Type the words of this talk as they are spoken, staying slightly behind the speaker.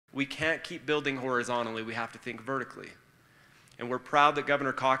We can't keep building horizontally, we have to think vertically. And we're proud that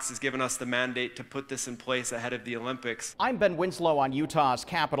Governor Cox has given us the mandate to put this in place ahead of the Olympics. I'm Ben Winslow on Utah's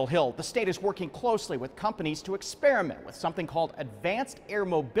Capitol Hill. The state is working closely with companies to experiment with something called advanced air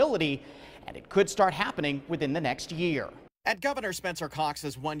mobility, and it could start happening within the next year. At Governor Spencer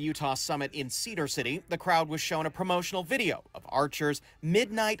Cox's One Utah Summit in Cedar City, the crowd was shown a promotional video of Archer's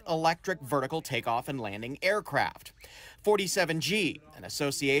Midnight Electric Vertical Takeoff and Landing aircraft. 47G, an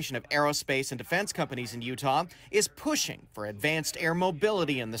association of aerospace and defense companies in Utah, is pushing for advanced air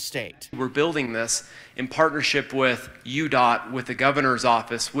mobility in the state. We're building this in partnership with UDOT, with the governor's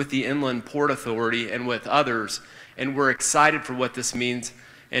office, with the Inland Port Authority, and with others. And we're excited for what this means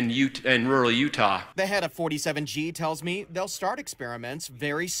in rural Utah. The head of 47G tells me they'll start experiments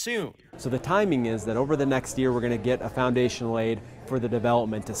very soon. So the timing is that over the next year we're going to get a foundation laid for the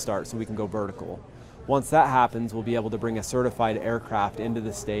development to start so we can go vertical. Once that happens, we'll be able to bring a certified aircraft into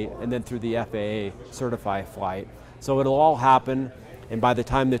the state and then through the FAA certify flight. So it'll all happen, and by the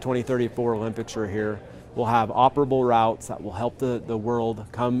time the 2034 Olympics are here, we'll have operable routes that will help the world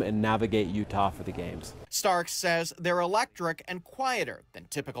come and navigate Utah for the games. Starks says they're electric and quieter than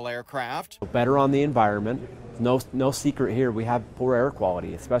typical aircraft. Better on the environment. No secret here, we have poor air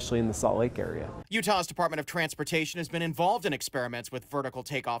quality, especially in the Salt Lake area. Utah's Department of Transportation has been involved in experiments with vertical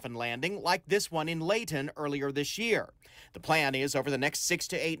takeoff and landing, like this one in Layton earlier this year. The plan is over the next 6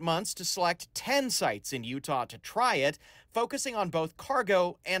 to 8 months to select 10 sites in Utah to try it, focusing on both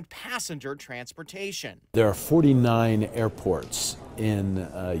cargo and passenger transportation. There are 49 airports in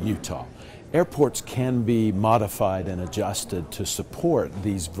Utah. Airports can be modified and adjusted to support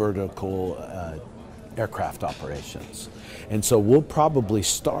these vertical aircraft operations. And so we'll probably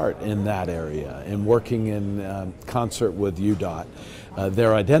start in that area and working in concert with UDOT.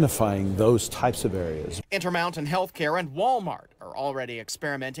 They're identifying those types of areas. Intermountain Healthcare and Walmart are already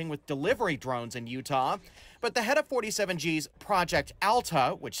experimenting with delivery drones in Utah. But the head of 47G's Project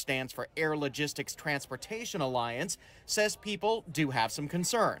ALTA, which stands for Air Logistics Transportation Alliance, says people do have some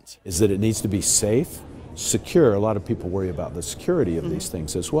concerns. Is that it needs to be safe, secure. A lot of people worry about the security of these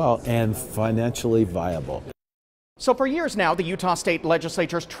things as well, and financially viable. So for years now, the Utah State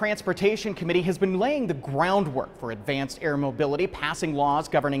Legislature's Transportation Committee has been laying the groundwork for advanced air mobility, passing laws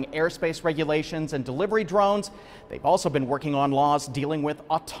governing airspace regulations and delivery drones. They've also been working on laws dealing with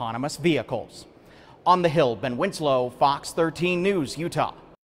autonomous vehicles. On the Hill, Ben Winslow, Fox 13 News, Utah.